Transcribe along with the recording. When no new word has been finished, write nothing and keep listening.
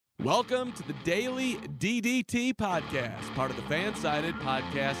Welcome to the Daily DDT Podcast, part of the Fansided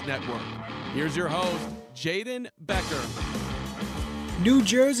Podcast Network. Here's your host, Jaden Becker. New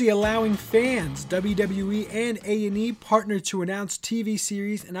Jersey allowing fans, WWE and A&E partner to announce TV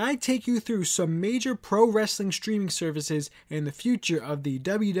series, and I take you through some major pro wrestling streaming services and the future of the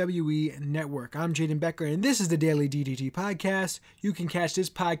WWE Network. I'm Jaden Becker, and this is the Daily DDT Podcast. You can catch this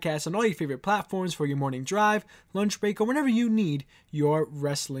podcast on all your favorite platforms for your morning drive, lunch break, or whenever you need your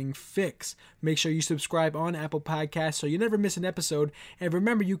wrestling fix. Make sure you subscribe on Apple Podcasts so you never miss an episode, and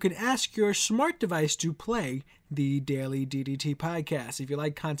remember, you can ask your smart device to play the Daily DDT Podcast. If you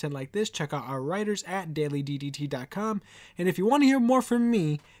like content like this, check out our writers at dailyddt.com. And if you want to hear more from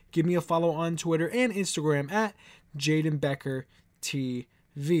me, give me a follow on Twitter and Instagram at Jaden Becker TV.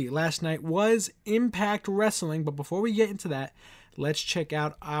 Last night was Impact Wrestling, but before we get into that, let's check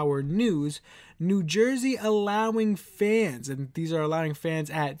out our news. New Jersey allowing fans, and these are allowing fans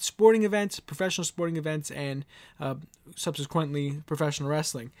at sporting events, professional sporting events, and subsequently professional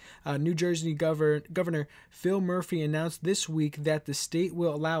wrestling. New Jersey Governor Phil Murphy announced this week that the state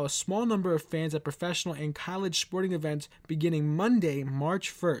will allow a small number of fans at professional and college sporting events beginning Monday,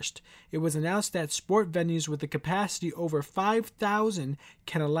 March 1st. It was announced that sport venues with a capacity over 5,000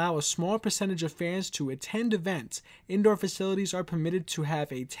 can allow a small percentage of fans to attend events. Indoor facilities are permitted to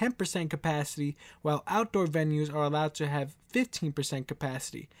have a 10% capacity, while outdoor venues are allowed to have 15%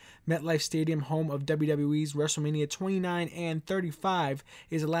 capacity. MetLife Stadium, home of WWE's WrestleMania 29 and 35,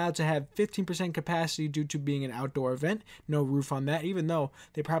 is allowed to have 15% capacity due to being an outdoor event. No roof on that, even though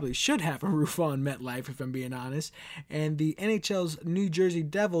they probably should have a roof on MetLife, if I'm being honest. And the NHL's New Jersey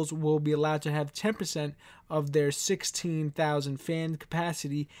Devils will be allowed to have 10% of their 16,000 fan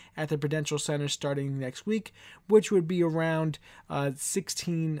capacity at the Prudential Center starting next week, which would be around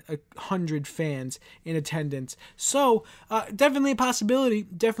 1,600 fans in attendance. So definitely a possibility.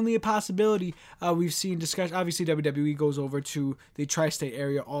 We've seen discussion. Obviously, WWE goes over to the tri-state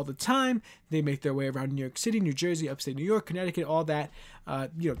area all the time. They make their way around New York City, New Jersey, upstate New York, Connecticut, all that.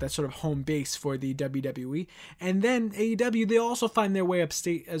 That's sort of home base for the WWE. And then AEW, they also find their way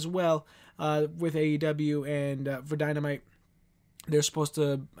upstate as well. With AEW and for Dynamite, I was supposed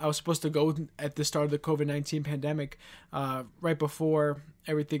to go at the start of the COVID-19 pandemic, right before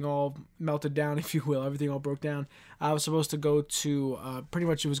everything all melted down, if you will, everything all broke down. I was supposed to go to, pretty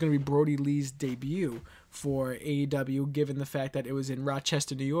much it was going to be Brody Lee's debut for AEW, given the fact that it was in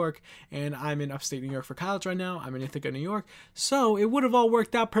Rochester, New York, and I'm in upstate New York for college right now. I'm in Ithaca, New York. So it would have all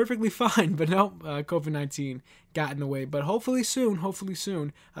worked out perfectly fine, but no, COVID-19 got in the way. But hopefully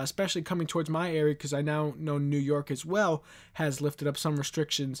soon, especially coming towards my area, because I now know New York as well has lifted up some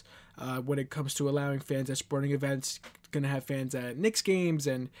restrictions when it comes to allowing fans at sporting events. Going to have fans at Knicks games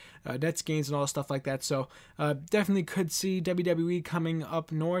and Nets games and all stuff like that. So definitely could see WWE coming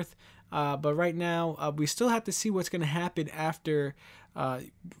up north. But right now, we still have to see what's going to happen after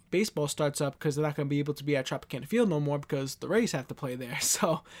baseball starts up, because they're not going to be able to be at Tropicana Field no more because the Rays have to play there.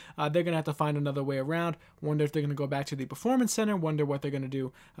 So they're going to have to find another way around. Wonder if they're going to go back to the Performance Center. Wonder what they're going to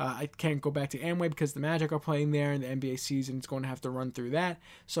do. I can't go back to Amway because the Magic are playing there and the NBA season is going to have to run through that.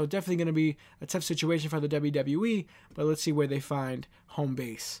 So definitely going to be a tough situation for the WWE, but let's see where they find home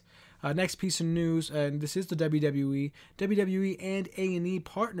base. Next piece of news, and this is the WWE. WWE and A&E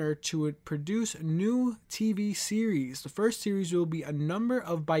partner to produce new TV series. The first series will be a number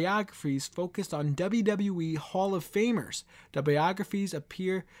of biographies focused on WWE Hall of Famers. The biographies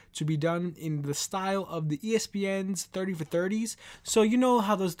appear to be done in the style of the ESPN's 30 for 30s. So you know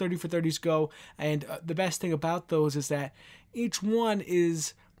how those 30 for 30s go, and the best thing about those is that each one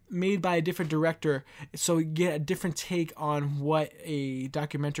is made by a different director, so you get a different take on what a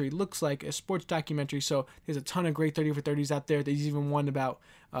documentary looks like, a sports documentary. So there's a ton of great 30 for 30s out there. There's even one about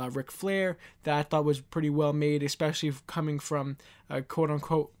Ric Flair that I thought was pretty well made, especially coming from a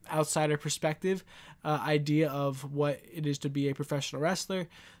quote-unquote outsider perspective, idea of what it is to be a professional wrestler.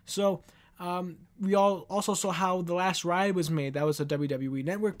 So we all also saw how The Last Ride was made. That was a WWE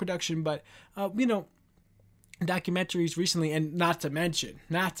Network production, but documentaries recently, and not to mention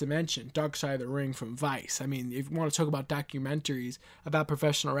Dark Side of the Ring from Vice. I mean, if you want to talk about documentaries about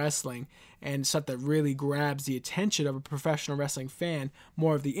professional wrestling and stuff that really grabs the attention of a professional wrestling fan,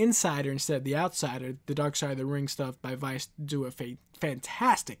 more of the insider instead of the outsider, the Dark Side of the Ring stuff by Vice do a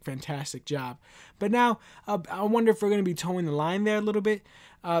fantastic job. But now, I wonder if we're going to be towing the line there a little bit.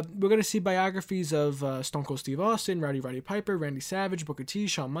 We're going to see biographies of Stone Cold Steve Austin, Roddy Piper, Randy Savage, Booker T,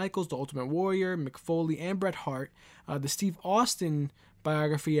 Shawn Michaels, The Ultimate Warrior, Mick Foley, and Bret Hart. The Steve Austin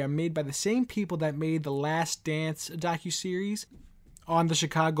biography are made by the same people that made the Last Dance docuseries. on the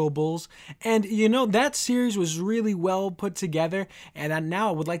Chicago Bulls. And, that series was really well put together. And now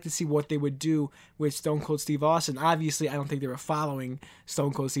I would like to see what they would do with Stone Cold Steve Austin. Obviously, I don't think they were following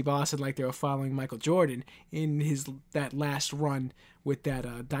Stone Cold Steve Austin like they were following Michael Jordan in that last run with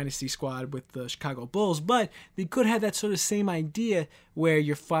that dynasty squad with the Chicago Bulls. But they could have that sort of same idea where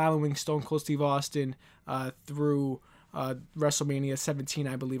you're following Stone Cold Steve Austin through WrestleMania 17,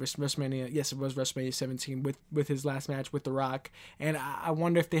 I believe. Yes, it was WrestleMania 17 with his last match with The Rock. And I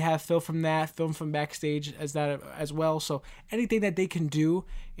wonder if they have film from backstage as well. So anything that they can do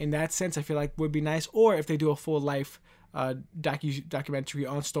in that sense, I feel like would be nice. Or if they do a full life documentary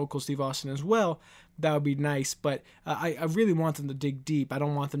on Stone Cold Steve Austin as well, that would be nice. But I really want them to dig deep. I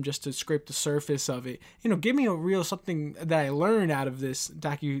don't want them just to scrape the surface of it. Give me a real something that I learned out of this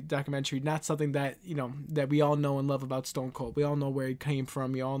documentary, not something that that we all know and love about Stone Cold. We all know where he came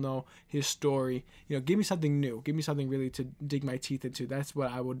from. We all know his story. Give me something new. Give me something really to dig my teeth into. That's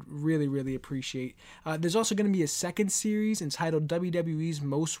what I would really, really appreciate. There's also going to be a second series entitled WWE's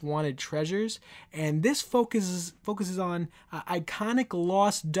Most Wanted Treasures, and this focuses on iconic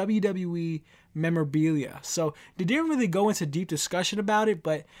lost WWE memorabilia. So they didn't really go into deep discussion about it,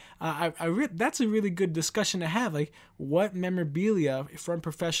 but that's a really good discussion to have. Like, what memorabilia from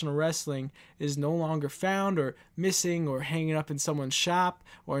professional wrestling is no longer found or missing or hanging up in someone's shop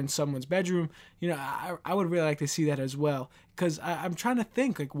or in someone's bedroom? I would really like to see that as well, because I'm trying to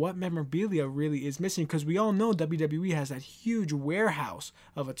think like what memorabilia really is missing, because we all know WWE has that huge warehouse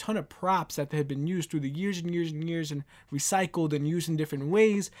of a ton of props that have been used through the years and years and years and recycled and used in different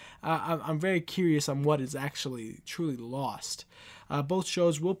ways. I'm very curious on what is actually truly lost. Both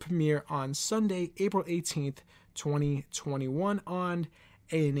shows will premiere on Sunday, April 18th, 2021 on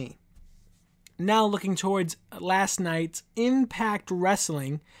A&E. Now looking towards last night's Impact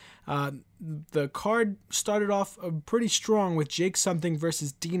Wrestling, the card started off pretty strong with Jake Something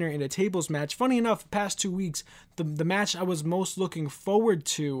versus Diener in a tables match. Funny enough, the past 2 weeks, the match I was most looking forward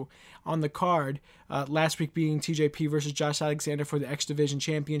to on the card, last week being TJP versus Josh Alexander for the X Division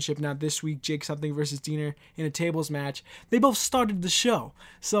Championship. Now this week, Jake Something versus Diener in a tables match. They both started the show.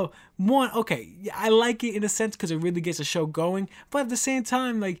 So, I like it in a sense because it really gets the show going. But at the same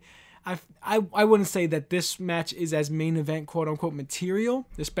time, like, I wouldn't say that this match is as main event quote unquote material,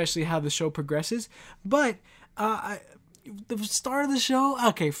 especially how the show progresses. But the start of the show,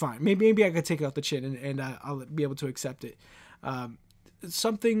 okay, fine. Maybe I could take it off the chin and I'll be able to accept it.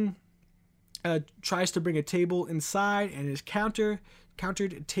 Something tries to bring a table inside and is countered.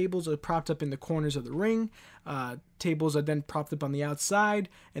 Tables are propped up in the corners of the ring. Tables are then propped up on the outside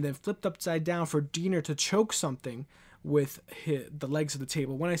and then flipped upside down for Diener to choke Something with the legs of the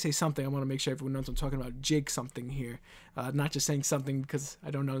table. When I say something, I want to make sure everyone knows I'm talking about Jake Something here, not just saying something because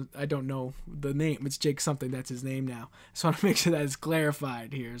I don't know the name. It's Jake Something. That's his name now. So I want to make sure that is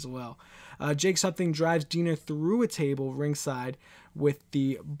clarified here as well. Jake Something drives Diener through a table ringside with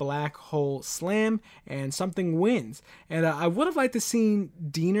the black hole slam, and Something wins. And I would have liked to seen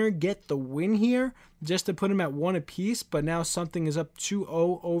Diener get the win here just to put him at 1 apiece, but now Something is up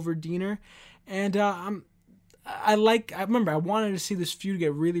 2-0 over Diener, and I wanted to see this feud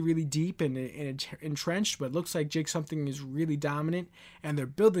get really, really deep and entrenched, but it looks like Jake Something is really dominant, and they're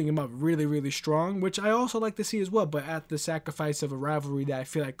building him up really, really strong, which I also like to see as well, but at the sacrifice of a rivalry that I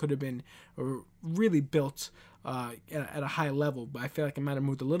feel like could have been really built at a high level. But I feel like it might have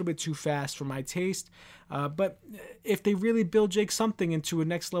moved a little bit too fast for my taste. But if they really build Jake Something into a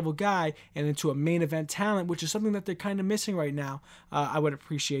next level guy and into a main event talent, which is something that they're kind of missing right now, I would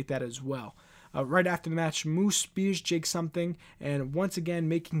appreciate that as well. Right after the match, Moose spears Jake Something, and once again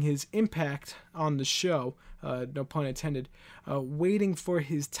making his impact on the show, no pun intended, waiting for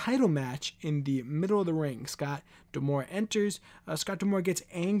his title match in the middle of the ring. Scott D'Amore enters. Scott D'Amore gets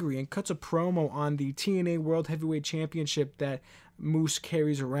angry and cuts a promo on the TNA World Heavyweight Championship that Moose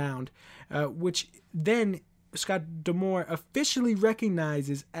carries around, which then Scott D'Amore officially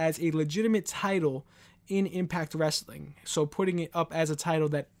recognizes as a legitimate title in Impact Wrestling, so putting it up as a title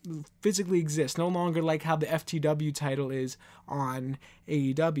that physically exists, no longer like how the FTW title is on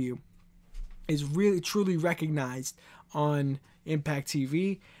AEW, is really truly recognized on Impact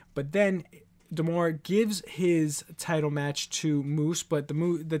TV. But then D'Amore gives his title match to Moose, but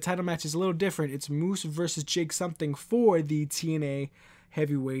the title match is a little different. It's Moose versus Jake Something for the TNA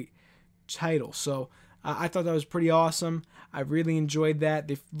Heavyweight title. So I thought that was pretty awesome. I really enjoyed that.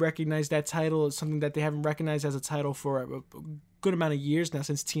 They've recognized that title as something that they haven't recognized as a title for a good amount of years now,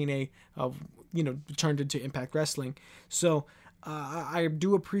 since TNA turned into Impact Wrestling. So I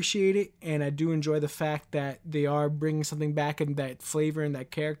do appreciate it, and I do enjoy the fact that they are bringing something back in that flavor and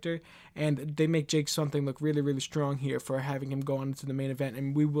that character, and they make Jake something look really, really strong here for having him go on into the main event,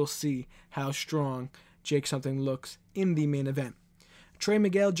 and we will see how strong Jake something looks in the main event. Trey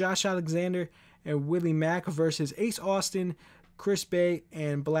Miguel, Josh Alexander, and Willie Mack versus Ace Austin, Chris Bay,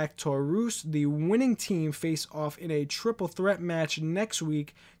 and Black Taurus. The winning team face off in a triple threat match next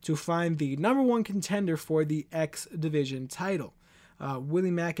week to find the number one contender for the X Division title. Willie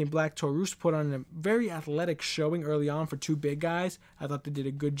Mack and Black Taurus put on a very athletic showing early on for two big guys. I thought they did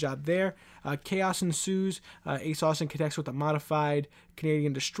a good job there. Chaos ensues. Ace Austin connects with a modified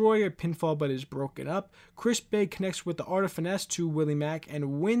Canadian Destroyer, pinfall but is broken up. Chris Bay connects with the Art of Finesse to Willie Mack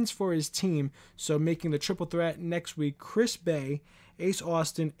and wins for his team, so making the triple threat next week Chris Bay, Ace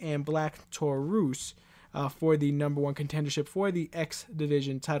Austin, and Black Taurus for the number one contendership for the X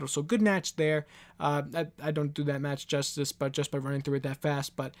Division title. So good match there. I don't do that match justice, but just by running through it that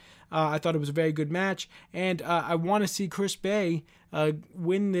fast. But I thought it was a very good match, and I want to see Chris Bay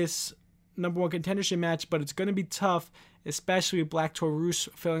win this number one contendership match, but it's going to be tough, especially with Black Taurus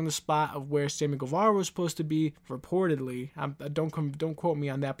filling the spot of where Sammy Guevara was supposed to be, reportedly. Don't quote me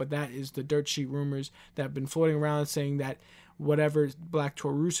on that, but that is the dirt sheet rumors that have been floating around saying that whatever Black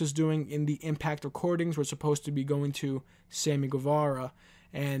Taurus is doing in the Impact recordings were supposed to be going to Sammy Guevara.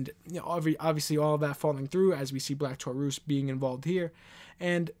 And obviously all of that falling through as we see Black Taurus being involved here.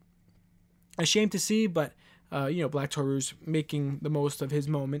 And a shame to see, but Black Taurus making the most of his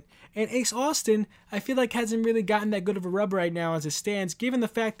moment. And Ace Austin, I feel like hasn't really gotten that good of a rub right now as it stands, given the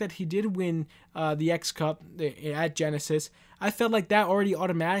fact that he did win the X Cup at Genesis. I felt like that already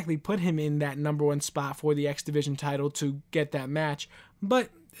automatically put him in that number one spot for the X Division title to get that match. But,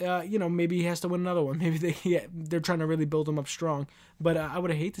 maybe he has to win another one. Maybe they're trying to really build him up strong. But I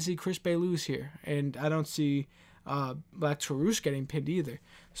would hate to see Chris Bay lose here. And I don't see Black Taurus getting pinned either.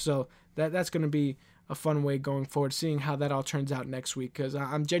 So that's going to be a fun way going forward, seeing how that all turns out next week, because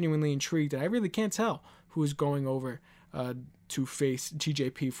I'm genuinely intrigued, and I really can't tell who's going over to face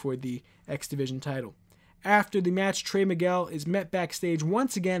TJP for the X Division title. After the match, Trey Miguel is met backstage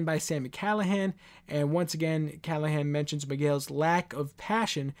once again by Sami Callihan, and once again, Callihan mentions Miguel's lack of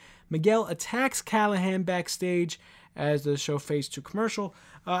passion. Miguel attacks Callihan backstage as the show fades to commercial.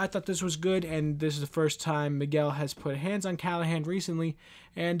 I thought this was good, and this is the first time Miguel has put hands on Callihan recently,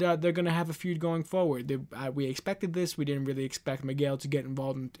 and they're going to have a feud going forward. We expected this. We didn't really expect Miguel to get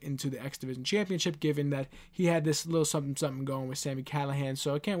involved into the X Division Championship, given that he had this little something going with Sami Callihan,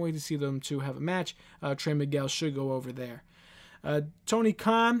 so I can't wait to see them two have a match. Trey Miguel should go over there. Tony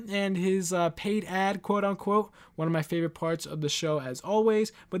Khan and his paid ad, quote-unquote, one of my favorite parts of the show as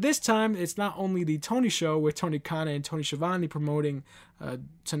always. But this time, it's not only the Tony Show with Tony Khan and Tony Schiavone promoting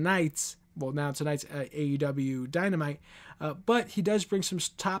tonight's AEW Dynamite, but he does bring some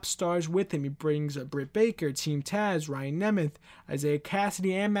top stars with him. He brings Britt Baker, Team Taz, Ryan Nemeth, Isaiah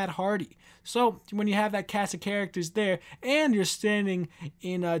Cassidy, and Matt Hardy. So when you have that cast of characters there, and you're standing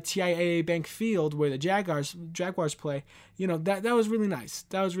in TIAA Bank Field where the Jaguars play, that was really nice.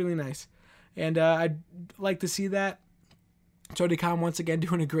 That was really nice, and I'd like to see that. Tony Khan once again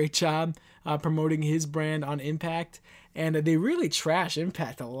doing a great job promoting his brand on Impact, and they really trash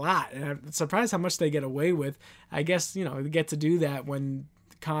Impact a lot, and I'm surprised how much they get away with. I guess they get to do that when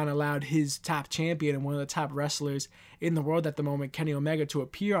Khan allowed his top champion and one of the top wrestlers in the world at the moment, Kenny Omega, to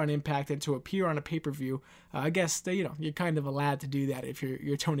appear on Impact and to appear on a pay-per-view. I guess you're kind of allowed to do that if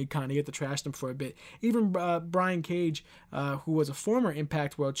you're Tony Khan. You get to trash them for a bit. Even Brian Cage, who was a former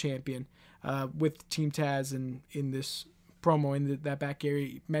Impact World Champion with Team Taz, and in this promo in that back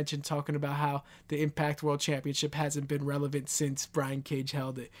area, mentioned talking about how the Impact World Championship hasn't been relevant since Brian Cage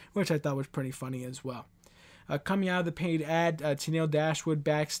held it, which I thought was pretty funny as well. Coming out of the paid ad, Tenille Dashwood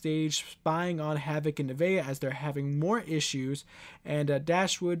backstage spying on Havoc and Nevaeh as they're having more issues, and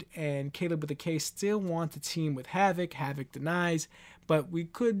Dashwood and Caleb with a K still want to team with Havoc. Havoc denies, but we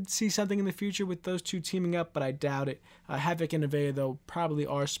could see something in the future with those two teaming up, but I doubt it. Havoc and Nevaeh, though, probably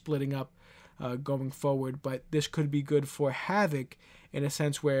are splitting up going forward, but this could be good for Havoc in a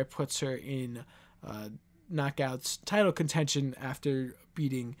sense where it puts her in Knockout's title contention after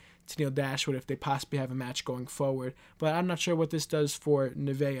beating Tenille Dashwood if they possibly have a match going forward. But I'm not sure what this does for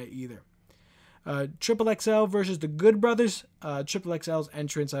Nevaeh either. Triple XL versus the Good Brothers. Triple XL's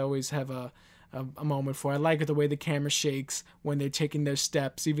entrance, I always have a a moment for. I like the way the camera shakes when they're taking their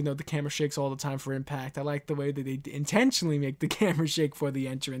steps, even though the camera shakes all the time for Impact. I like the way that they intentionally make the camera shake for the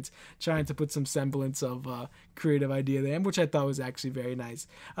entrance, trying to put some semblance of creative idea there, which I thought was actually very nice.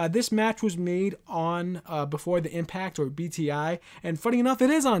 This match was made on Before the Impact, or BTI, and funny enough, it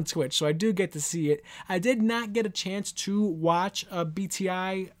is on Twitch, so I do get to see it. I did not get a chance to watch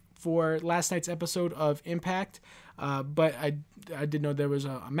BTI for last night's episode of Impact, but I did know there was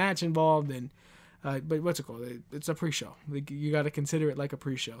a match involved, and but what's it called? It's a pre-show. Like, you got to consider it like a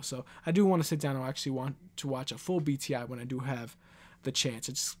pre-show. So I do want to sit down and actually want to watch a full BTI when I do have the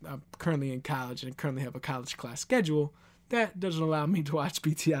chance. I'm currently in college and currently have a college class schedule that doesn't allow me to watch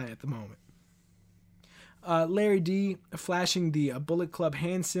BTI at the moment. Larry D flashing the Bullet Club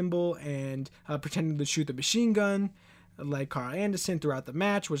hand symbol and pretending to shoot the machine gun like Carl Anderson throughout the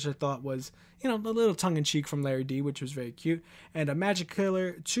match, which I thought was, a little tongue-in-cheek from Larry D, which was very cute. And a Magic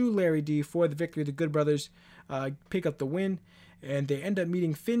Killer to Larry D for the victory. The Good Brothers pick up the win, and they end up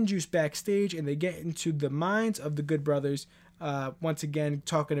meeting FinJuice backstage, and they get into the minds of the Good Brothers, once again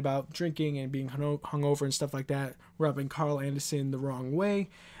talking about drinking and being hungover and stuff like that, rubbing Carl Anderson the wrong way.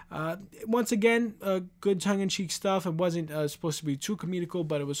 Once again, good tongue-in-cheek stuff. It wasn't supposed to be too comedical,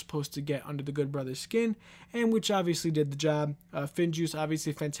 but it was supposed to get under the Good Brothers' skin, and which obviously did the job. FinJuice,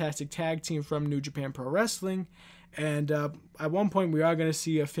 obviously a fantastic tag team from New Japan Pro Wrestling, and at one point we are going to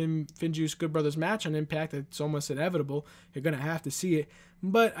see a FinJuice Good Brothers match on Impact. It's almost inevitable. You're going to have to see it,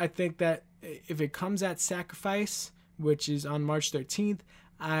 but I think that if it comes at Sacrifice, which is on March 13th,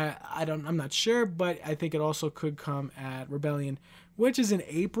 I'm not sure, but I think it also could come at Rebellion, which is in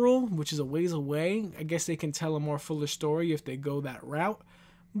April, which is a ways away. I guess they can tell a more fuller story if they go that route,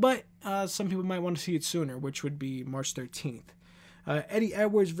 but some people might want to see it sooner, which would be March 13th. Eddie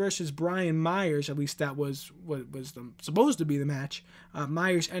Edwards versus Brian Myers, at least that was what was supposed to be the match.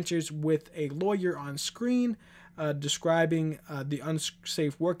 Myers enters with a lawyer on screen, describing the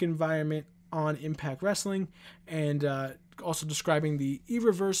unsafe work environment on Impact Wrestling, and also describing the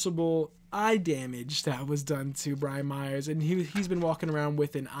irreversible eye damage that was done to Brian Myers, and he's been walking around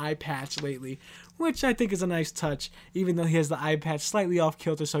with an eye patch lately, which I think is a nice touch, even though he has the eye patch slightly off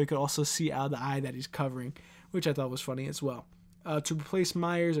kilter so he could also see out of the eye that he's covering, which I thought was funny as well. To replace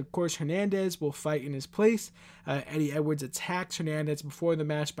Myers, of course, Hernandez will fight in his place. Eddie Edwards attacks Hernandez before the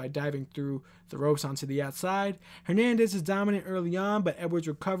match by diving through the ropes onto the outside. Hernandez is dominant early on, but Edwards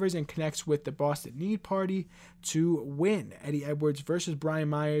recovers and connects with the Boston Need Party to win. Eddie Edwards versus Brian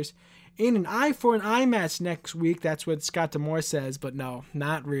Myers in an eye for an eye match next week. That's what Scott D'Amore says, but no,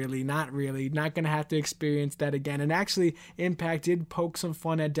 not really. Not going to have to experience that again. And actually, Impact did poke some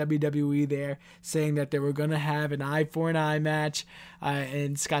fun at WWE there, saying that they were going to have an eye for an eye match,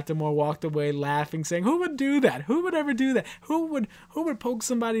 and Scott D'Amore walked away laughing, saying, who would do that? Who would ever do that? Who would poke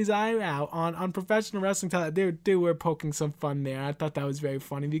somebody's eye out on professional wrestling talent? They were poking some fun there. I thought that was very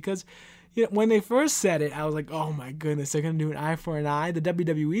funny because, when they first said it, I was like, oh my goodness, they're going to do an eye for an eye. The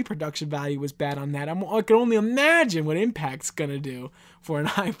WWE production value was bad on that. I can only imagine what Impact's going to do for an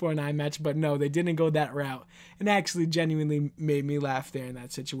eye match, but no, they didn't go that route. And actually genuinely made me laugh there in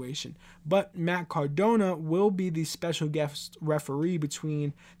that situation. But Matt Cardona will be the special guest referee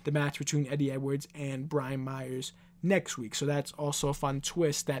between the match between Eddie Edwards and Brian Myers next week. So that's also a fun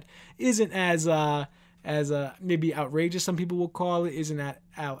twist that isn't as maybe outrageous, some people will call it, isn't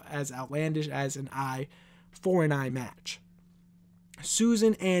as outlandish as an eye for an eye match.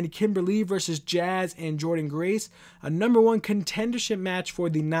 Susan and Kimberly versus Jazz and Jordynne Grace, a number one contendership match for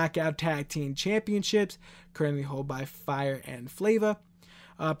the Knockout Tag Team Championships, currently held by Fire and Flava.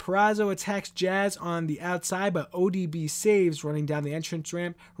 Purrazzo attacks Jazz on the outside, but ODB saves running down the entrance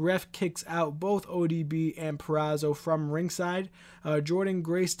ramp. Ref kicks out both ODB and Purrazzo from ringside. Jordynne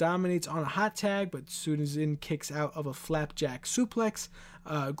Grace dominates on a hot tag, but Susan kicks out of a flapjack suplex.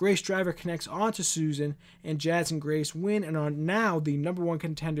 Grace Driver connects onto Susan, and Jazz and Grace win and are now the number one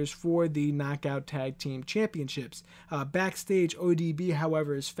contenders for the Knockout Tag Team Championships. Backstage, ODB,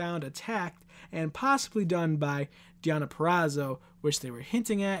 however, is found attacked and possibly done by Deonna Purrazzo, which they were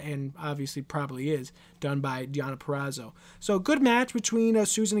hinting at, and obviously probably is done by Deonna Purrazzo. So good match between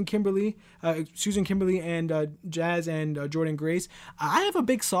Susan Kimberly and Jazz and Jordynne Grace. I have a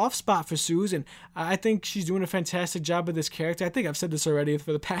big soft spot for Susan. I think she's doing a fantastic job with this character. I think I've said this already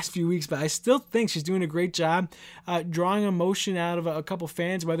for the past few weeks, but I still think she's doing a great job drawing emotion out of a couple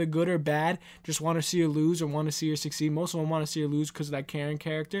fans, whether good or bad. Just want to see her lose or want to see her succeed. Most of them want to see her lose because of that Karen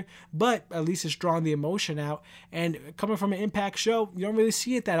character, but at least it's drawing the emotion out. And coming from an Impact show, you don't really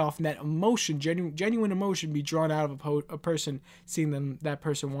see it that often, that emotion, genuine emotion be drawn out of a person, seeing that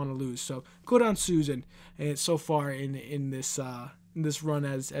person want to lose. So good on Susan, and so far in this this run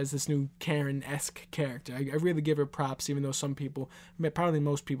as this new Karen-esque character. I really give her props, even though some people, probably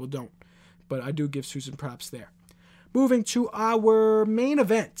most people don't. But I do give Susan props there. Moving to our main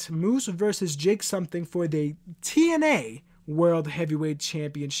event, Moose versus Jake Something for the TNA World Heavyweight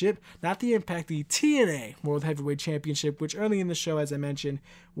Championship. Not the Impact, the TNA World Heavyweight Championship, which early in the show, as I mentioned,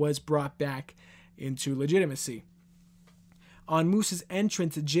 was brought back into legitimacy. On Moose's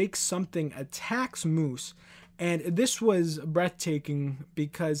entrance, Jake Something attacks Moose. And this was breathtaking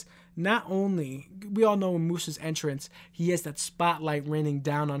because not only, we all know in Moose's entrance, he has that spotlight raining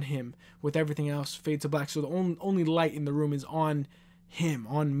down on him with everything else fade to black. So the only light in the room is on him,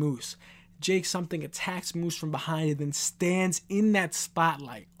 on Moose. Jake Something attacks Moose from behind and then stands in that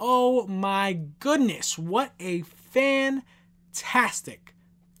spotlight. Oh my goodness, what a fantastic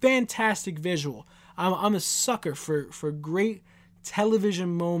visual. I'm a sucker for great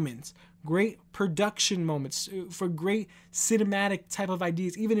television moments, great production moments, for great cinematic type of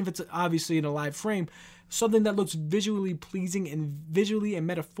ideas, even if it's obviously in a live frame, something that looks visually pleasing and visually and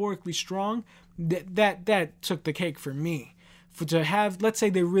metaphorically strong. That took the cake for me. To have, let's say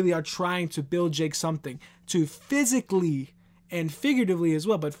they really are trying to build Jake Something to physically and figuratively as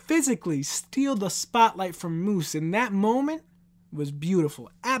well, but physically steal the spotlight from Moose in that moment was beautiful,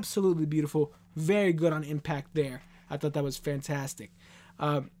 absolutely beautiful. Very good on Impact there. I thought that was fantastic.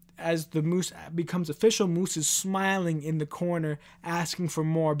 As the Moose becomes official, Moose is smiling in the corner, asking for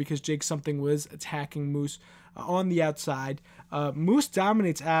more because Jake Something was attacking Moose on the outside. Moose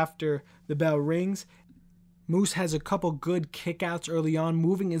dominates after the bell rings. Moose has a couple good kickouts early on,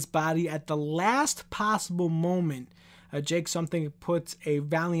 moving his body at the last possible moment. Jake Something puts a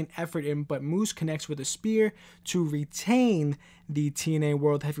valiant effort in, but Moose connects with a spear to retain the TNA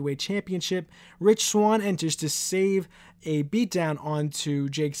World Heavyweight Championship. Rich Swann enters to save a beatdown onto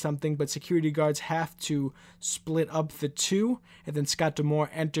Jake Something, but security guards have to split up the two. And then Scott D'Amore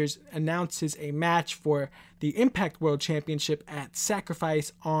enters, announces a match for the Impact World Championship at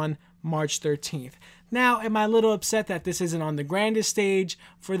Sacrifice on March 13th. Now, am I a little upset that this isn't on the grandest stage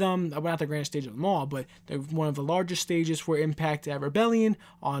for them? Well, not the grandest stage of them all, but one of the largest stages for Impact at Rebellion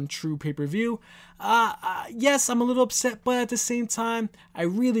on true pay-per-view. Yes, I'm a little upset, but at the same time, I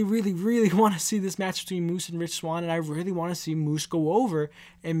really, really, really want to see this match between Moose and Rich Swann, and I really want to see Moose go over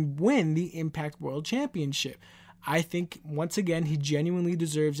and win the Impact World Championship. I think, once again, he genuinely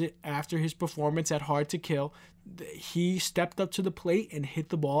deserves it after his performance at Hard to Kill. He stepped up to the plate and hit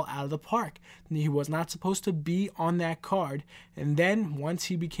the ball out of the park. He was not supposed to be on that card. And then once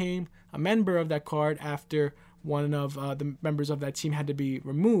he became a member of that card after one of the members of that team had to be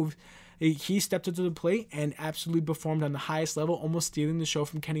removed, he stepped up to the plate and absolutely performed on the highest level, almost stealing the show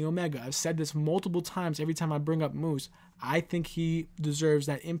from Kenny Omega. I've said this multiple times every time I bring up Moose. I think he deserves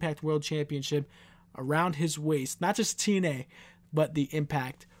that Impact World Championship around his waist. Not just TNA, but the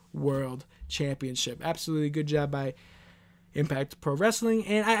Impact World Championship. Absolutely good job by Impact Pro Wrestling,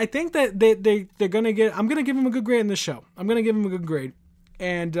 and I think that they're gonna get. I'm gonna give him a good grade in this show. I'm gonna give him a good grade,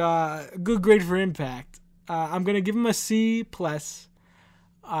 and a good grade for Impact. I'm gonna give him a C+.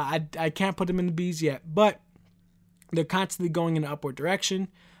 I can't put him in the B's yet, but they're constantly going in an upward direction.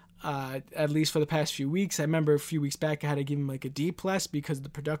 At least for the past few weeks. I remember a few weeks back I had to give him like a D+ because the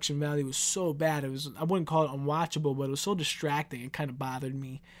production value was so bad. I wouldn't call it unwatchable, but it was so distracting. It kind of bothered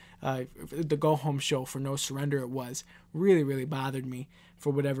me. The Go Home show for No Surrender, it was really, really bothered me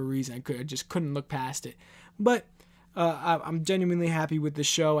for whatever reason. I just couldn't look past it. But I'm genuinely happy with the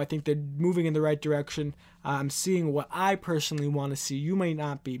show. I think they're moving in the right direction. I'm seeing what I personally want to see. You may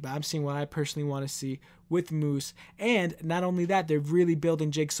not be, but I'm seeing what I personally want to see with Moose. And not only that, they're really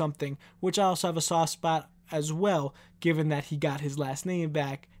building Jake Something, which I also have a soft spot as well, given that he got his last name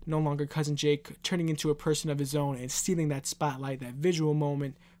back, no longer Cousin Jake, turning into a person of his own and stealing that spotlight, that visual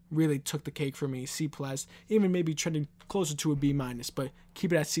moment. Really took the cake for me. C+, even maybe trending closer to a B-, but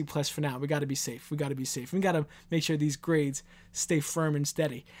keep it at C+ for now. We got to be safe. We got to make sure these grades stay firm and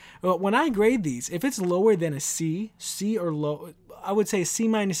steady. When I grade these, if it's lower than a C or low, I would say a C-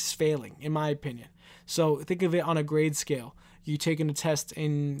 is failing, in my opinion. So think of it on a grade scale. You taking a test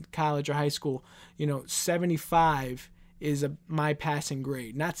in college or high school, 75 is my passing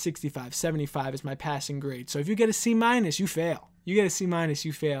grade, not 65. 75 is my passing grade. So if you get a C-, you fail. You get a C-,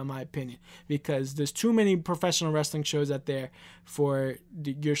 you fail, in my opinion, because there's too many professional wrestling shows out there for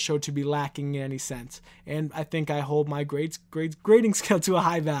your show to be lacking in any sense. And I think I hold my grading scale to a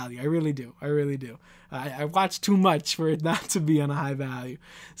high value. I really do. I watch too much for it not to be on a high value.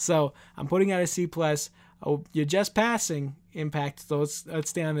 So I'm putting out a C+. Oh, you're just passing Impact, so let's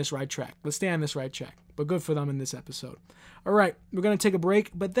stay on this right track. but good for them in this episode. All right, we're going to take a break,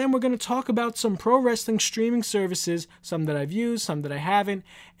 but then we're going to talk about some pro wrestling streaming services, some that I've used, some that I haven't,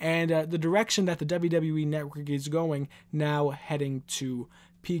 and the direction that the WWE Network is going now heading to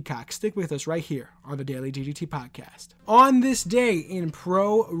Peacock. Stick with us right here on the Daily DDT Podcast. On this day in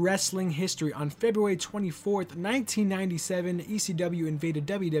pro wrestling history, on February 24th, 1997, ECW invaded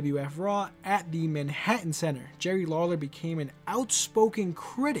WWF Raw at the Manhattan Center. Jerry Lawler became an outspoken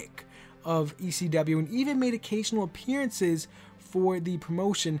critic of ECW and even made occasional appearances for the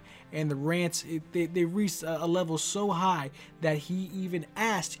promotion, and the rants, they reached a level so high that he even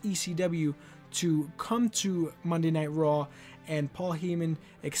asked ECW to come to Monday Night Raw, and Paul Heyman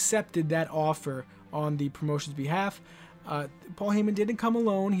accepted that offer on the promotion's behalf. Paul Heyman didn't come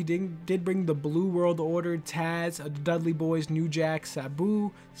alone. He did bring the Blue World Order, Taz, the Dudley Boys, New Jack,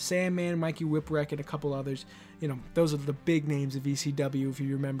 Sabu, Sandman, Mikey Whipwreck, and a couple others. Those are the big names of ECW, if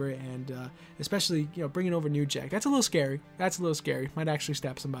you remember, and especially, bringing over New Jack. That's a little scary. Might actually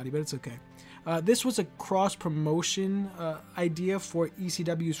stab somebody, but it's okay. This was a cross-promotion idea for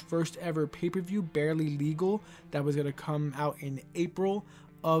ECW's first ever pay-per-view, Barely Legal, that was going to come out in April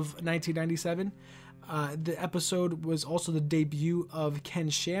of 1997. The episode was also the debut of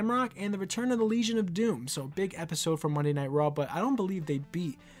Ken Shamrock and the return of the Legion of Doom. So big episode for Monday Night Raw, but I don't believe they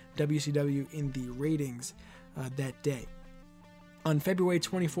beat WCW in the ratings that day. On February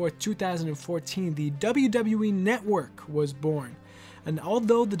 24th, 2014, the WWE Network was born. And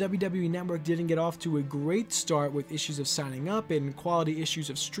although the WWE Network didn't get off to a great start with issues of signing up and quality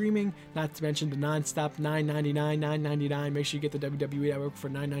issues of streaming, not to mention the non-stop $9.99, make sure you get the WWE Network for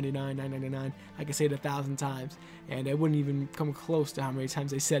 $9.99. I can say it 1,000 times, and it wouldn't even come close to how many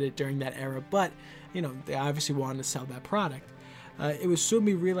times they said it during that era, but, they obviously wanted to sell that product. It was soon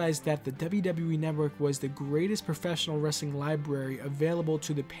be realized that the WWE Network was the greatest professional wrestling library available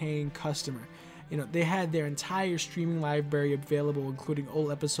to the paying customer. They had their entire streaming library available, including old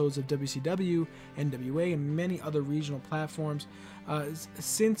episodes of WCW, NWA, and many other regional platforms.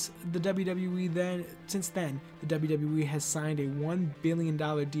 Since then, the WWE has signed a $1 billion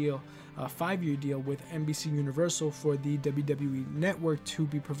deal, a 5-year deal with NBC Universal for the WWE Network to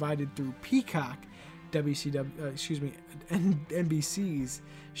be provided through Peacock, NBC's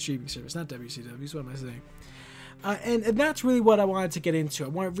streaming service, not WCW's. What am I saying? And that's really what I wanted to get into.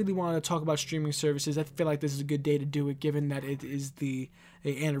 I really wanted to talk about streaming services. I feel like this is a good day to do it, given that it is the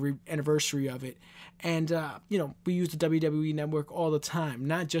anniversary of it. And, we use the WWE Network all the time,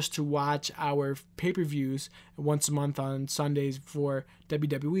 not just to watch our pay-per-views once a month on Sundays for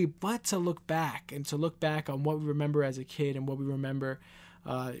WWE, but to look back on what we remember as a kid and what we remember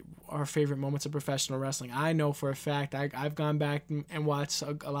our favorite moments of professional wrestling. I know for a fact I've gone back and watched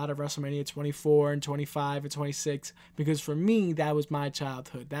a lot of WrestleMania 24 and 25 and 26 because for me that was my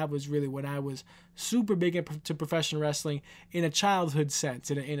childhood. That was really when I was super big into professional wrestling in a childhood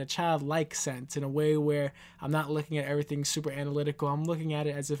sense, in a childlike sense, in a way where I'm not looking at everything super analytical. I'm looking at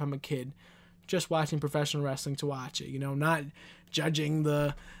it as if I'm a kid, just watching professional wrestling to watch it. Not judging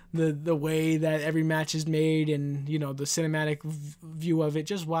the way that every match is made and, the cinematic view of it,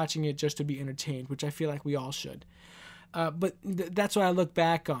 just watching it just to be entertained, which I feel like we all should. But that's what I look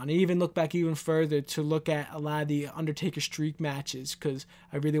back on. I even look back even further to look at a lot of the Undertaker streak matches because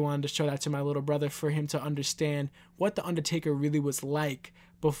I really wanted to show that to my little brother for him to understand what the Undertaker really was like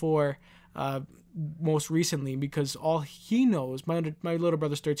before most recently, because all he knows, my little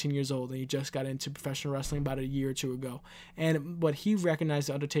brother's 13 years old and he just got into professional wrestling about a year or two ago, and what he recognized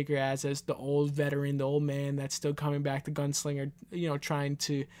the Undertaker as the old veteran, the old man that's still coming back, the gunslinger, trying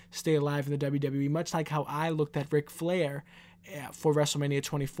to stay alive in the WWE, much like how I looked at Ric Flair for WrestleMania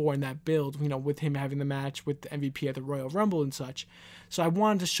 24 in that build, with him having the match with the MVP at the Royal Rumble and such. So I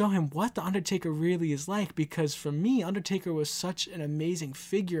wanted to show him what the Undertaker really is like, because for me, Undertaker was such an amazing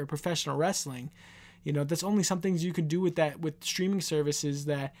figure of professional wrestling. That's only some things you can do with streaming services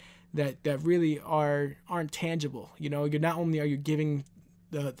that really aren't tangible. You're not only are you giving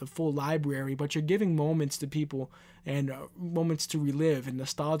the full library, but you're giving moments to people and moments to relive and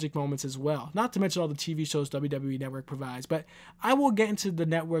nostalgic moments as well. Not to mention all the TV shows WWE Network provides. But I will get into the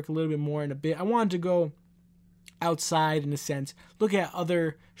network a little bit more in a bit. I wanted to go outside in a sense, look at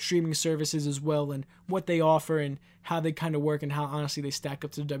other streaming services as well and what they offer and how they kind of work and how honestly they stack up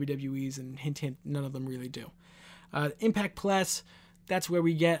to the WWE's, and hint, none of them really do. Impact Plus, that's where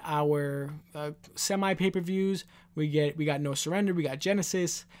we get our semi pay-per-views. We got No Surrender, we got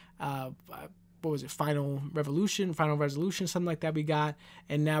Genesis, Final Resolution, something like that we got,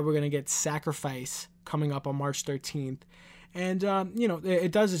 and now we're going to get Sacrifice coming up on March 13th. And,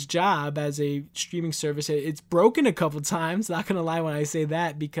 it does its job as a streaming service. It's broken a couple times, not going to lie when I say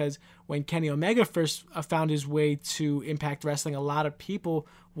that, because when Kenny Omega first found his way to Impact Wrestling, a lot of people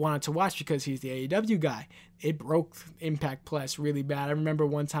wanted to watch because he's the AEW guy. It broke Impact Plus really bad. I remember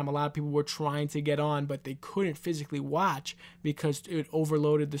one time a lot of people were trying to get on, but they couldn't physically watch because it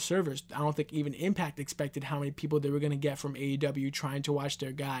overloaded the servers. I don't think even Impact expected how many people they were going to get from AEW trying to watch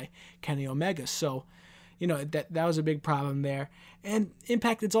their guy, Kenny Omega. So, that was a big problem there. And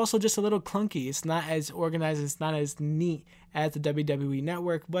Impact, it's also just a little clunky. It's not as organized, it's not as neat as the WWE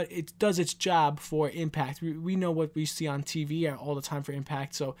Network, but it does its job for Impact. We know what we see on TV all the time for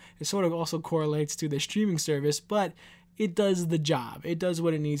Impact, so it sort of also correlates to the streaming service, but it does the job. It does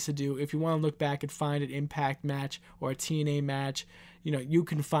what it needs to do. If you want to look back and find an Impact match or a TNA match, you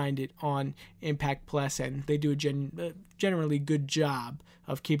can find it on Impact Plus, and they do a generally good job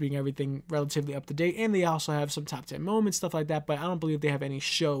of keeping everything relatively up to date. And they also have some top 10 moments, stuff like that. But I don't believe they have any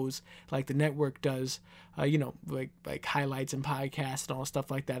shows like the network does, like highlights and podcasts and all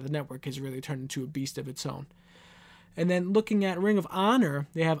stuff like that. The network has really turned into a beast of its own. And then looking at Ring of Honor,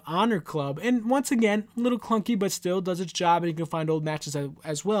 they have Honor Club. And once again, a little clunky, but still does its job, and you can find old matches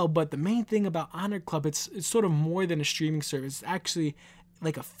as well. But the main thing about Honor Club, it's sort of more than a streaming service. It's actually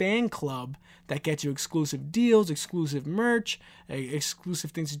like a fan club that gets you exclusive deals, exclusive merch,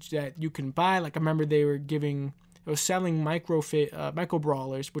 exclusive things that you can buy. Like I remember they were selling micro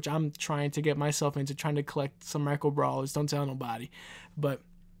brawlers, which I'm trying to get myself into, trying to collect some micro brawlers. Don't tell nobody. But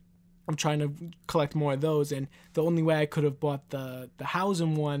I'm trying to collect more of those, and the only way I could have bought the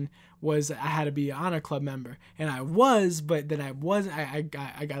Housing one was I had to be an Honor Club member, and I was, but then I wasn't. I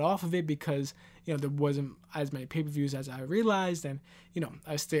got off of it because there wasn't as many pay-per-views as I realized, and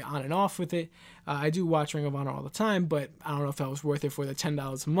I stay on and off with it. I do watch Ring of Honor all the time, but I don't know if that was worth it for the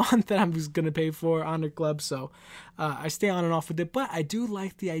 $10 a month that I was gonna pay for Honor Club. So I stay on and off with it, but I do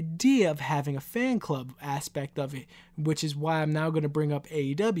like the idea of having a fan club aspect of it, which is why I'm now gonna bring up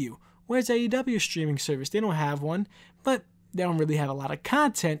AEW. Where's AEW's streaming service? They don't have one, but they don't really have a lot of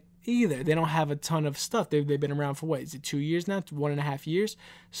content either. They don't have a ton of stuff. They've been around for what? Is it 2 years now? 1.5 years?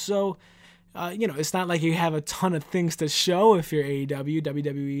 So, it's not like you have a ton of things to show if you're AEW.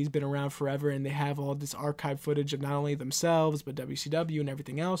 WWE's been around forever, and they have all this archive footage of not only themselves, but WCW and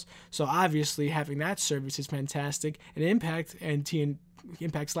everything else. So obviously having that service is fantastic. And Impact and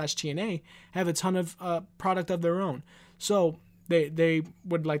Impact/TNA have a ton of product of their own. So they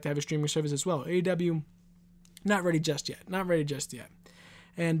would like to have a streaming service as well. AEW, not ready just yet.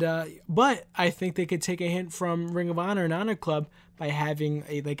 And but I think they could take a hint from Ring of Honor and Honor Club by having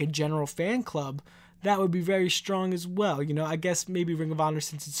a general fan club. That would be very strong as well. I guess maybe Ring of Honor,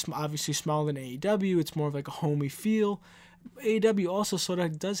 since it's obviously smaller than AEW, it's more of like a homey feel. AEW also sort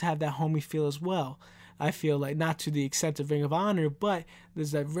of does have that homey feel as well. I feel like, not to the extent of Ring of Honor, but there's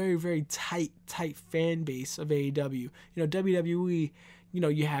that very, very tight fan base of AEW. WWE,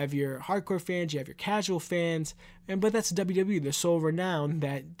 you have your hardcore fans, you have your casual fans, but that's WWE. They're so renowned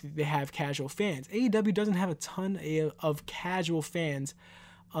that they have casual fans. AEW doesn't have a ton of casual fans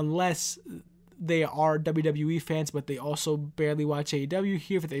unless they are WWE fans, but they also barely watch AEW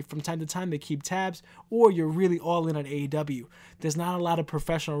here. From time to time, they keep tabs, or you're really all in on AEW. There's not a lot of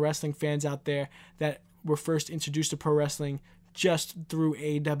professional wrestling fans out there that were first introduced to pro wrestling just through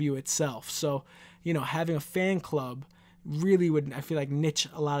AEW itself. So, having a fan club really would, I feel like, niche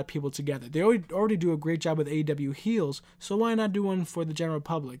a lot of people together. They already do a great job with AEW Heels, so why not do one for the general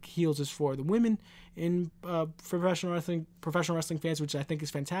public? Heels is for the women in professional wrestling fans, which I think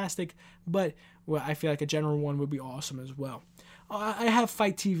is fantastic, but I feel like a general one would be awesome as well. I have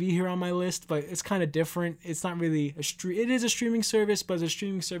Fight TV here on my list, but it's kind of different. It's not really it is a streaming service, but it's a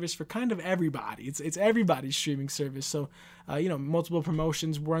streaming service for kind of everybody. It's everybody's streaming service. So, multiple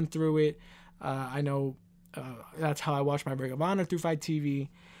promotions run through it. I know that's how I watch my Ring of Honor, through Fight TV.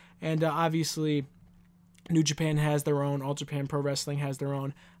 And obviously, New Japan has their own. All Japan Pro Wrestling has their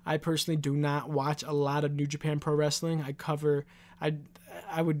own. I personally do not watch a lot of New Japan Pro Wrestling. I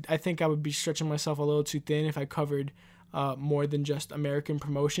think I would be stretching myself a little too thin if I covered more than just American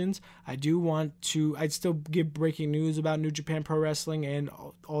promotions. I'd still give breaking news about New Japan Pro Wrestling and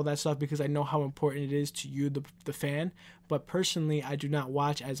all that stuff because I know how important it is to you, the fan. But personally, I do not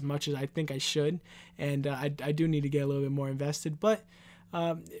watch as much as I think I should, and I do need to get a little bit more invested. But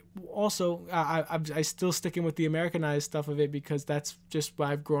also, I'm still sticking with the Americanized stuff of it because that's just what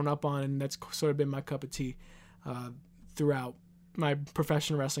I've grown up on, and that's sort of been my cup of tea throughout my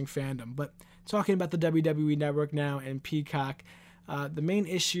professional wrestling fandom. But talking about the WWE Network now and Peacock, the main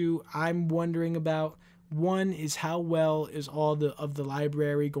issue I'm wondering about One is how well is all of the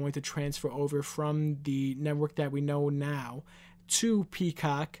library going to transfer over from the network that we know now to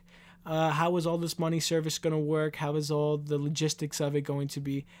Peacock? How is all this money service going to work? How is all the logistics of it going to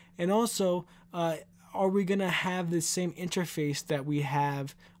be? And also, are we going to have the same interface that we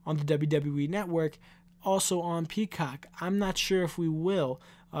have on the WWE Network also on Peacock? I'm not sure if we will.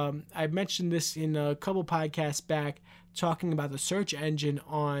 I mentioned this in a couple podcasts back, talking about the search engine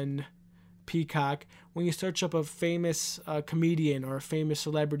on Peacock. When you search up a famous comedian or a famous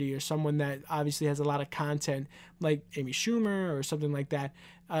celebrity or someone that obviously has a lot of content, like Amy Schumer or something like that,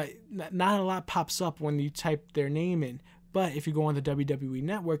 not a lot pops up when you type their name in. But if you go on the WWE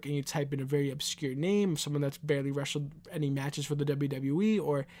Network and you type in a very obscure name, someone that's barely wrestled any matches for the WWE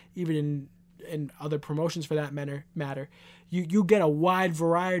or even in other promotions for that matter, you get a wide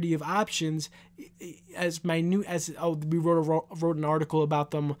variety of options, as minute as we wrote an article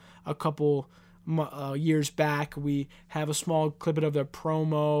about them a couple years back. We have a small clip of their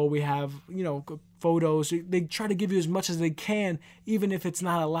promo. We have photos. They try to give you as much as they can, even if it's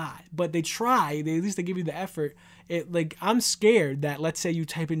not a lot. But they try. At least they give you the effort. I'm scared that, let's say you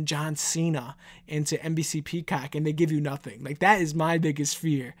type in John Cena into NBC Peacock and they give you nothing. That is my biggest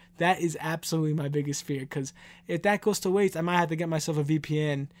fear. That is absolutely my biggest fear, because if that goes to waste, I might have to get myself a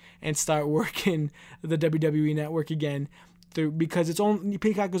VPN and start working the WWE Network again, because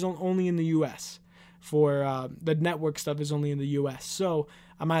Peacock is only in the U.S. For the network stuff is only in the U.S. So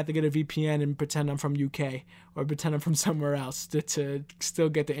I might have to get a VPN and pretend I'm from UK or pretend I'm from somewhere else to still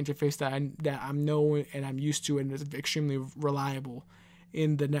get the interface that I'm known and I'm used to and is extremely reliable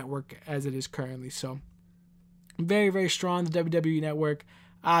in the network as it is currently. So very, very strong, the WWE Network.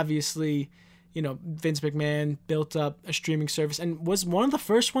 Obviously, Vince McMahon built up a streaming service and was one of the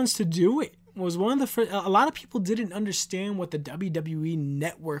first ones to do it. Was one of the first. A lot of people didn't understand what the WWE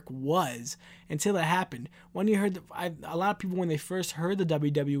Network was until it happened. When you heard, a lot of people, when they first heard the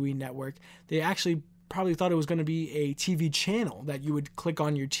WWE Network, they actually probably thought it was going to be a TV channel that you would click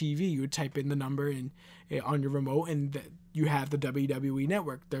on your TV. You would type in the number on your remote, and you have the WWE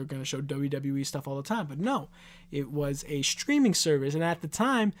Network. They're going to show WWE stuff all the time. But no, it was a streaming service, and at the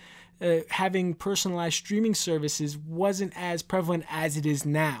time, having personalized streaming services wasn't as prevalent as it is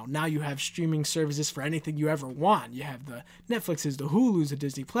now. Now you have streaming services for anything you ever want. You have the Netflixes, the Hulus, the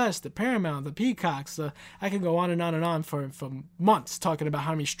Disney Plus, the Paramount, the Peacocks. I can go on and on and on for months talking about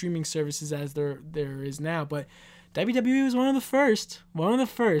how many streaming services as there is now. But WWE was one of the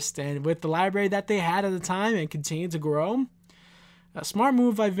first, and with the library that they had at the time and continued to grow, a smart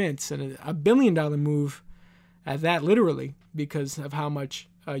move by Vince, and a $1 billion move at that, literally, because of how much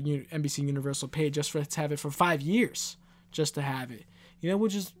NBC Universal paid just to have it for 5 years, just to have it.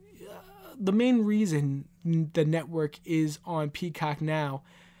 Which is the main reason the network is on Peacock now,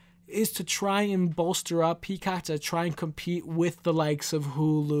 is to try and bolster up Peacock, to try and compete with the likes of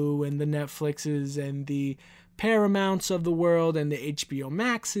Hulu and the Netflixes and the Paramounts of the world and the HBO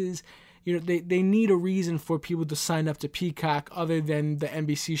Maxes. They need a reason for people to sign up to Peacock other than the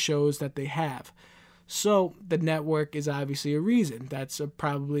NBC shows that they have. So the network is obviously a reason. That's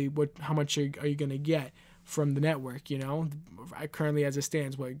probably how much are you going to get from the network, Currently, as it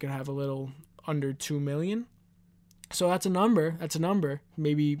stands, you're going to have a little under $2 million. So that's a number.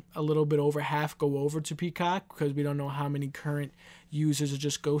 Maybe a little bit over half go over to Peacock, because we don't know how many current users are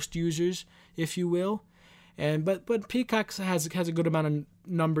just ghost users, if you will. But Peacock has a good amount of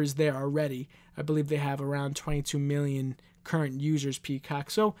numbers there already. I believe they have around 22 million current users, Peacock.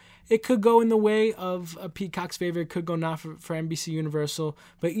 So it could go in the way of Peacock's favor. It could go not for NBC Universal.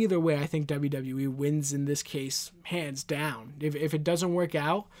 But either way, I think WWE wins in this case, hands down. If it doesn't work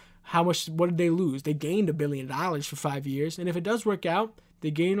out, what did they lose? They gained $1 billion for 5 years. And if it does work out,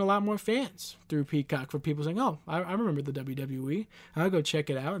 they gain a lot more fans through Peacock, for people saying, oh, I remember the WWE. I'll go check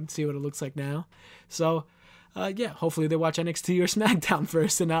it out and see what it looks like now. So hopefully they watch NXT or SmackDown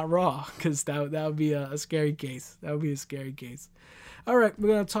first and not Raw, because that would be a scary case. That would be a scary case. All right, we're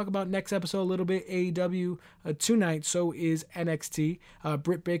going to talk about next episode a little bit. AEW tonight, so is NXT.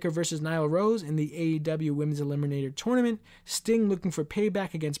 Britt Baker versus Nyla Rose in the AEW Women's Eliminator Tournament. Sting looking for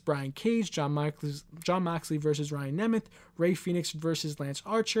payback against Brian Cage. Jon Moxley versus Ryan Nemeth. Rey Fenix versus Lance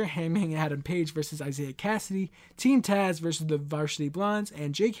Archer. Hangman Adam Page versus Isaiah Cassidy. Team Taz versus the Varsity Blondes.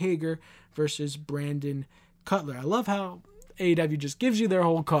 And Jake Hager versus Brandon Cutler. I love how AEW just gives you their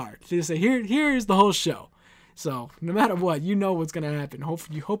whole card. They just say, here's the whole show. So no matter what, what's going to happen.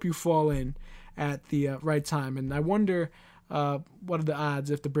 Hope you fall in at the right time. And I wonder what are the odds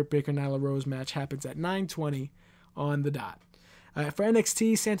if the Britt Baker-Nyla Rose match happens at 9:20 on the dot. For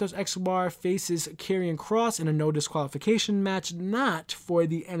NXT, Santos Escobar faces Karrion Kross in a no disqualification match, not for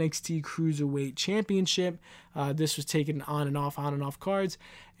the NXT Cruiserweight Championship. This was taken on and off cards,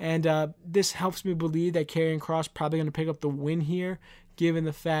 and this helps me believe that Karrion Kross probably going to pick up the win here, given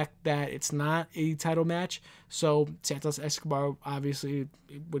the fact that it's not a title match. So Santos Escobar obviously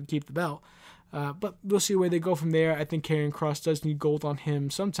would keep the belt, but we'll see where they go from there. I think Karrion Kross does need gold on him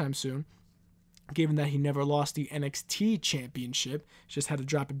sometime soon, given that he never lost the NXT Championship, just had to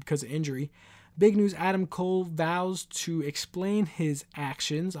drop it because of injury. Big news, Adam Cole vows to explain his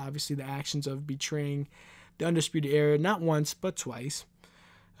actions, obviously the actions of betraying the Undisputed Era not once, but twice.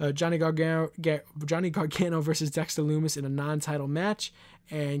 Johnny Gargano versus Dexter Lumis in a non-title match,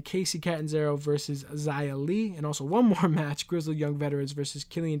 and Casey Catanzaro versus Xia Li, and also one more match, Grizzled Young Veterans versus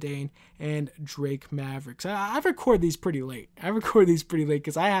Killian Dane and Drake Maverick. So I record these pretty late.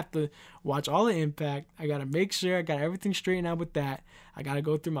 Because I have to watch all the Impact. I got to make sure I got everything straightened out with that. I got to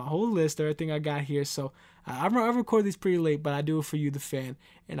go through my whole list, everything I got here. So I record these pretty late, but I do it for you, the fan,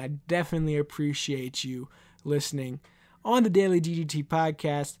 and I definitely appreciate you listening on the Daily DDT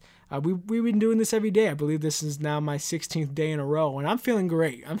podcast. We've been doing this every day. I believe this is now my 16th day in a row, and I'm feeling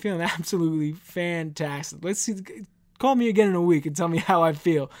great. I'm feeling absolutely fantastic. Let's see. Call me again in a week and tell me how I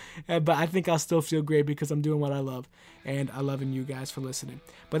feel. But I think I'll still feel great because I'm doing what I love, and I love you guys for listening.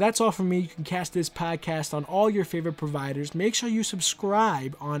 But that's all from me. You can catch this podcast on all your favorite providers. Make sure you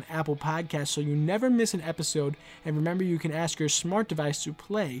subscribe on Apple Podcasts so you never miss an episode. And remember, you can ask your smart device to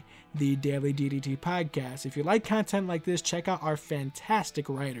play the Daily DDT podcast. If you like content like this, check out our fantastic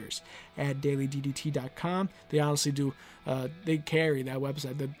writers at dailyddt.com. They honestly do, they carry that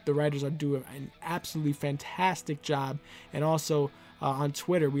website. The writers are doing an absolutely fantastic job. And also on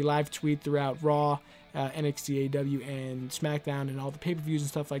Twitter, we live tweet throughout Raw, NXT, AEW, and SmackDown, and all the pay-per-views and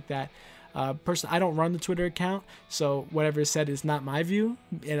stuff like that. Personally, I don't run the Twitter account, so whatever is said is not my view.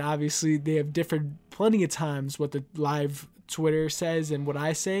 And obviously, they have differed plenty of times what the live Twitter says and what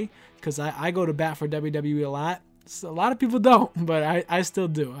I say, because I go to bat for WWE a lot. So a lot of people don't, but I still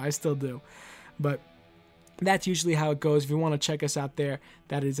do. But that's usually how it goes. If you want to check us out there,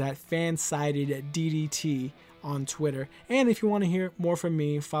 that is at Fansided DDT on Twitter. And if you want to hear more from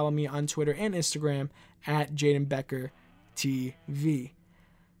me, follow me on Twitter and Instagram at Jaden Becker TV.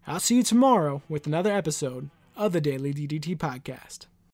 I'll see you tomorrow with another episode of the Daily DDT podcast.